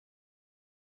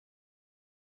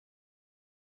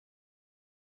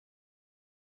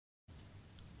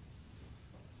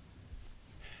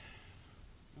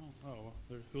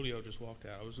Julio just walked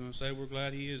out. I was going to say we're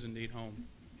glad he is indeed home.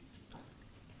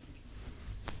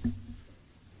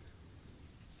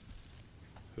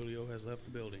 Julio has left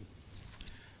the building.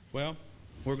 Well,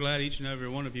 we're glad each and every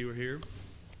one of you are here,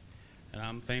 and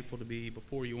I'm thankful to be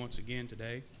before you once again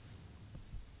today.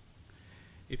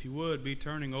 If you would, be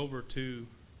turning over to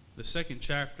the second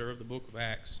chapter of the book of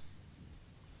Acts.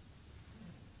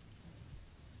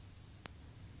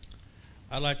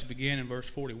 I'd like to begin in verse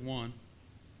 41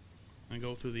 and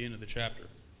go through the end of the chapter.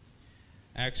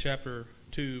 Acts chapter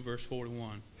 2, verse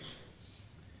 41. It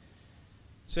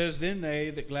says, "Then they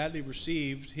that gladly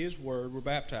received his word were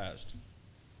baptized.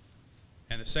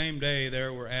 And the same day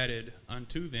there were added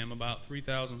unto them about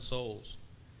 3,000 souls.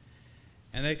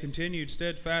 And they continued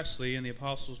steadfastly in the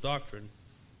apostles' doctrine,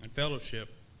 and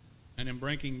fellowship, and in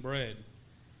breaking bread,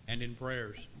 and in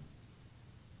prayers.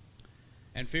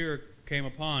 And fear came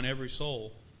upon every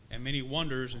soul, and many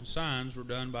wonders and signs were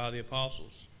done by the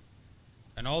apostles.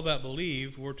 And all that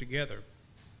believed were together,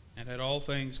 and had all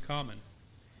things common,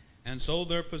 and sold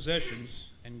their possessions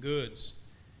and goods,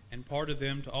 and parted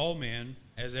them to all men,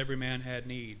 as every man had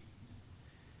need.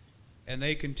 And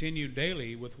they continued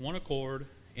daily with one accord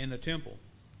in the temple,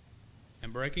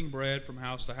 and breaking bread from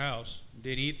house to house,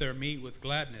 did eat their meat with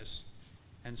gladness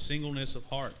and singleness of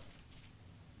heart,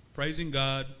 praising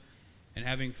God and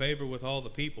having favor with all the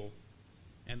people.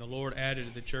 And the Lord added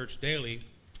to the church daily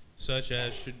such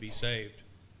as should be saved."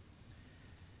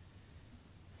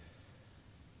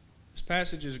 This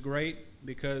passage is great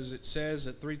because it says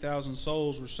that 3,000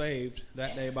 souls were saved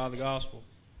that day by the gospel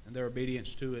and their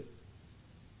obedience to it.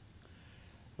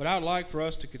 But I would like for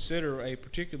us to consider a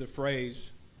particular phrase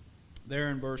there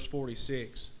in verse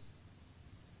 46.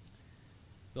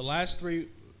 The last three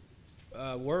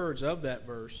words of that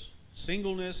verse,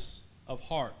 singleness of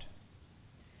heart.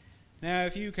 Now,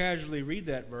 if you casually read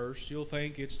that verse, you'll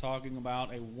think it's talking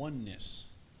about a oneness.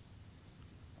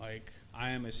 Like,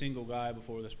 I am a single guy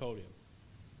before this podium.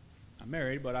 I'm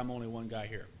married, but I'm only one guy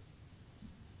here.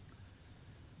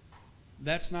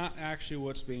 That's not actually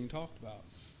what's being talked about.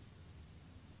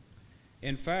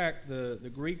 In fact,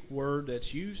 the Greek word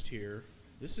that's used here,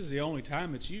 this is the only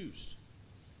time it's used.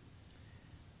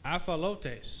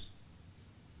 Aphalotes.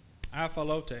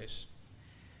 Aphalotes.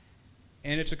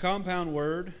 And it's a compound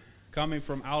word coming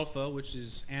from alpha, which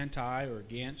is anti or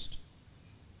against,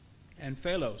 and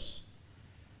philos.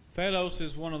 Philos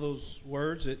is one of those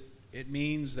words that it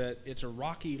means that it's a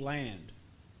rocky land.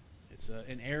 It's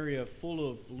an area full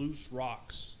of loose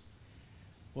rocks.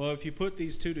 Well, if you put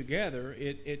these two together,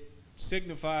 it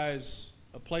signifies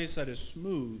a place that is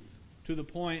smooth to the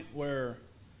point where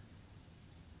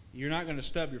you're not going to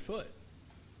stub your foot.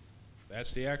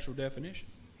 That's the actual definition.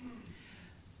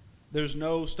 There's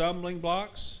no stumbling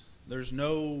blocks. There's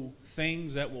no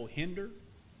things that will hinder.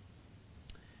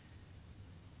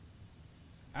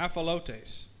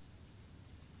 Aphalotes.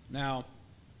 Now,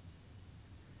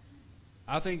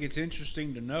 I think it's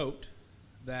interesting to note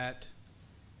that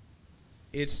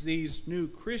it's these new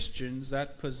Christians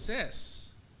that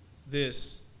possess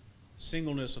this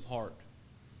singleness of heart,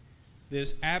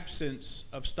 this absence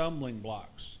of stumbling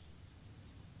blocks.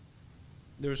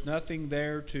 There's nothing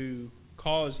there to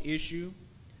cause issue.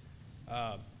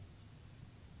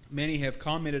 Many have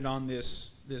commented on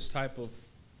this type of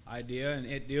idea, and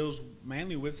it deals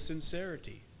mainly with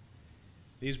sincerity.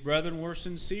 These brethren were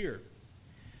sincere.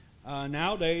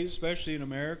 Nowadays, especially in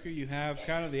America, you have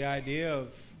kind of the idea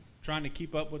of trying to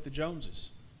keep up with the Joneses.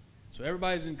 So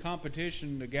everybody's in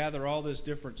competition to gather all this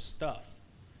different stuff.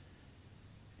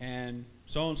 And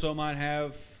so might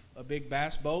have a big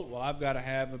bass boat. Well, I've got to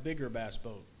have a bigger bass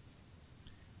boat.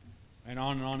 And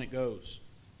on it goes.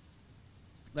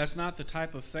 That's not the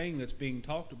type of thing that's being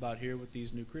talked about here with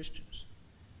these new Christians.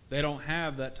 They don't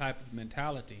have that type of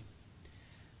mentality.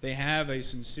 They have a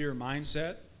sincere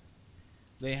mindset.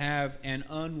 They have an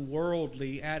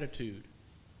unworldly attitude.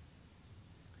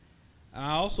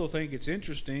 I also think it's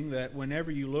interesting that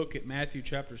whenever you look at Matthew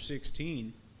chapter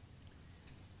 16,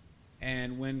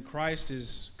 and when Christ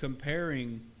is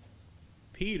comparing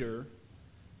Peter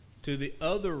to the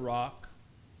other rock,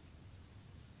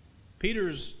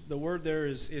 the word there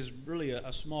is really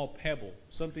a small pebble,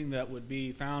 something that would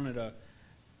be found at a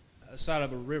side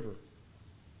of a river,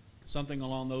 something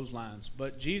along those lines.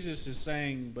 But Jesus is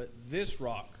saying, but this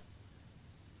rock,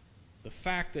 the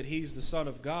fact that he's the Son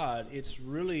of God, it's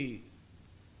really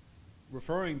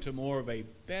referring to more of a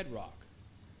bedrock,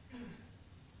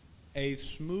 a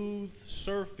smooth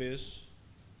surface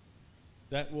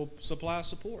that will supply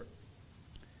support.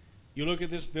 You look at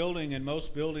this building, and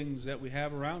most buildings that we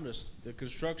have around us, the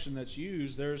construction that's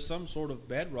used, there's some sort of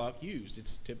bedrock used.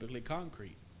 It's typically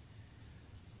concrete.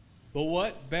 But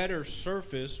what better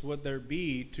surface would there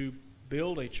be to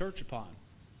build a church upon?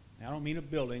 Now, I don't mean a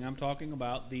building. I'm talking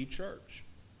about the church,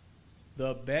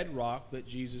 the bedrock that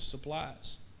Jesus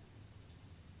supplies.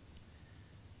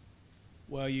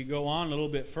 Well, you go on a little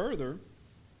bit further.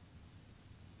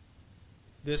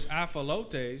 This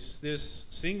aphalotes, this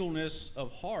singleness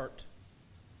of heart,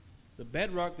 the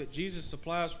bedrock that Jesus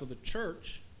supplies for the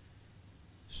church,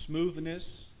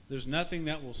 smoothness. There's nothing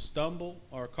that will stumble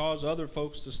or cause other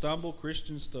folks to stumble,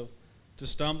 Christians to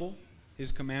stumble.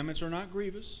 His commandments are not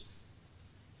grievous.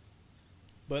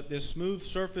 But this smooth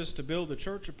surface to build the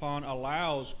church upon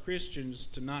allows Christians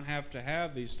to not have to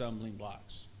have these stumbling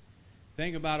blocks.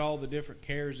 Think about all the different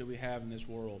cares that we have in this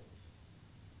world.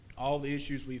 All the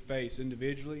issues we face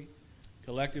individually,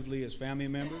 collectively as family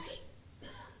members.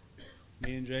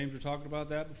 Me and James were talking about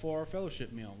that before our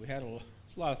fellowship meal. We had a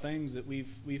lot of things that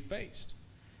we've faced.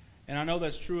 And I know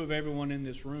that's true of everyone in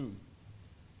this room.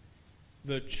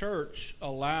 The church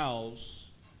allows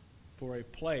for a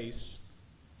place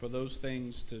for those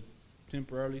things to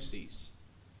temporarily cease.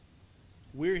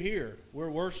 We're here.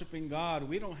 We're worshiping God.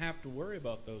 We don't have to worry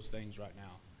about those things right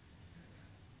now.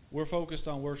 We're focused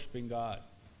on worshiping God.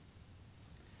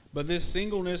 But this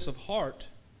singleness of heart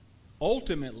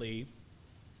ultimately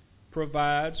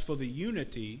provides for the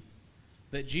unity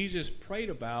that Jesus prayed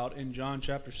about in John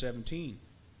chapter 17.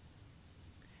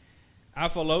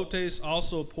 Aphalotes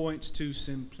also points to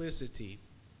simplicity.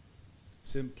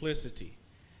 Simplicity.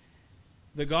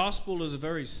 The gospel is a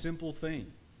very simple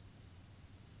thing.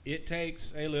 It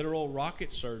takes a literal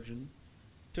rocket surgeon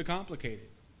to complicate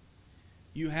it.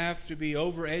 You have to be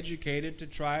overeducated to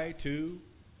try to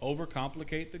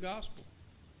overcomplicate the gospel.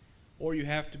 Or you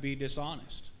have to be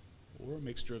dishonest, or a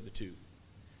mixture of the two.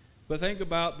 But think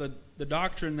about the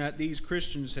doctrine that these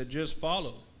Christians had just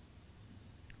followed.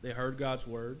 They heard God's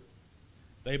word.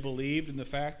 They believed in the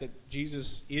fact that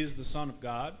Jesus is the Son of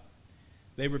God.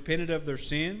 They repented of their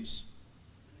sins.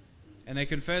 And they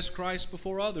confessed Christ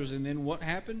before others. And then what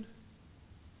happened?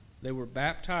 They were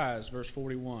baptized, verse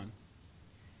 41.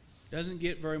 Doesn't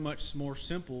get very much more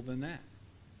simple than that.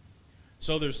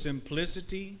 So there's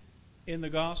simplicity in the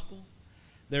gospel.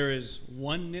 There is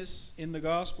oneness in the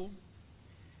gospel.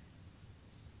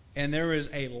 And there is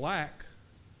a lack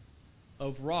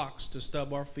of rocks to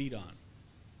stub our feet on.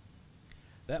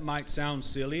 That might sound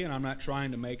silly, and I'm not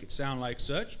trying to make it sound like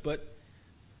such, but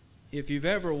if you've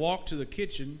ever walked to the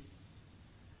kitchen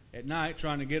at night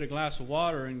trying to get a glass of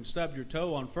water and stubbed your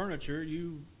toe on furniture,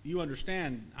 you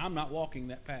understand I'm not walking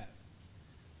that path.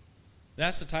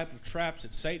 That's the type of traps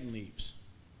that Satan leaves.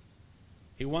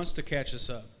 He wants to catch us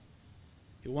up.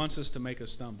 He wants us to make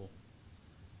us stumble.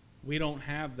 We don't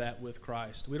have that with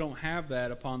Christ. We don't have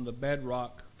that upon the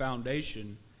bedrock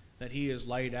foundation that He has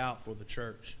laid out for the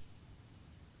church.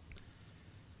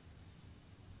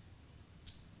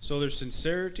 So there's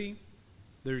sincerity,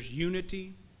 there's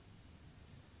unity,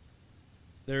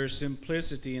 there's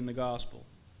simplicity in the gospel.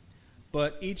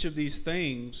 But each of these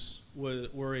things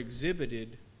were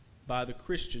exhibited by the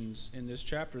Christians in this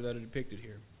chapter that are depicted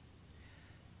here.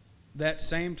 That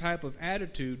same type of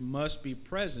attitude must be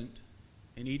present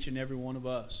in each and every one of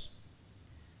us.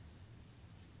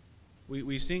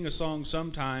 We sing a song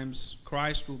sometimes,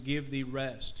 Christ will give thee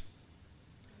rest.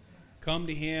 Come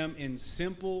to Him in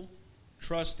simple,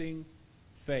 trusting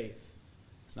faith.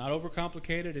 It's not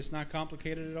overcomplicated. It's not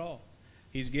complicated at all.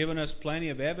 He's given us plenty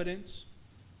of evidence,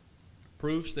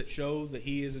 proofs that show that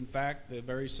He is in fact the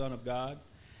very Son of God.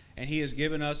 And He has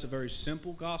given us a very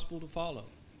simple gospel to follow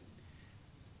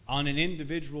on an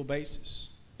individual basis.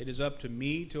 It is up to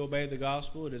me to obey the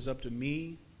gospel. It is up to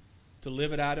me to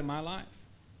live it out in my life.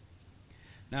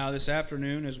 Now, this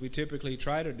afternoon, as we typically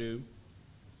try to do,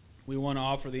 we want to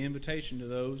offer the invitation to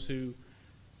those who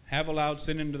have allowed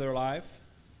sin into their life,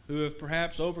 who have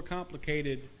perhaps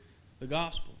overcomplicated the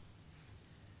gospel.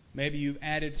 Maybe you've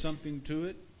added something to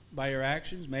it by your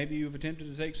actions. Maybe you've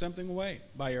attempted to take something away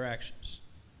by your actions.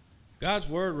 God's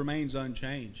Word remains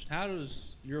unchanged. How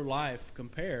does your life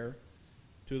compare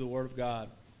to the Word of God?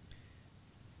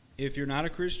 If you're not a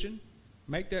Christian,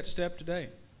 make that step today.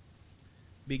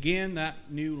 Begin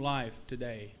that new life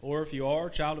today. Or if you are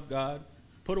a child of God,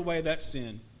 put away that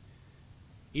sin.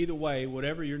 Either way,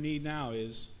 whatever your need now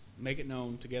is, make it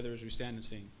known together as we stand and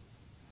sing.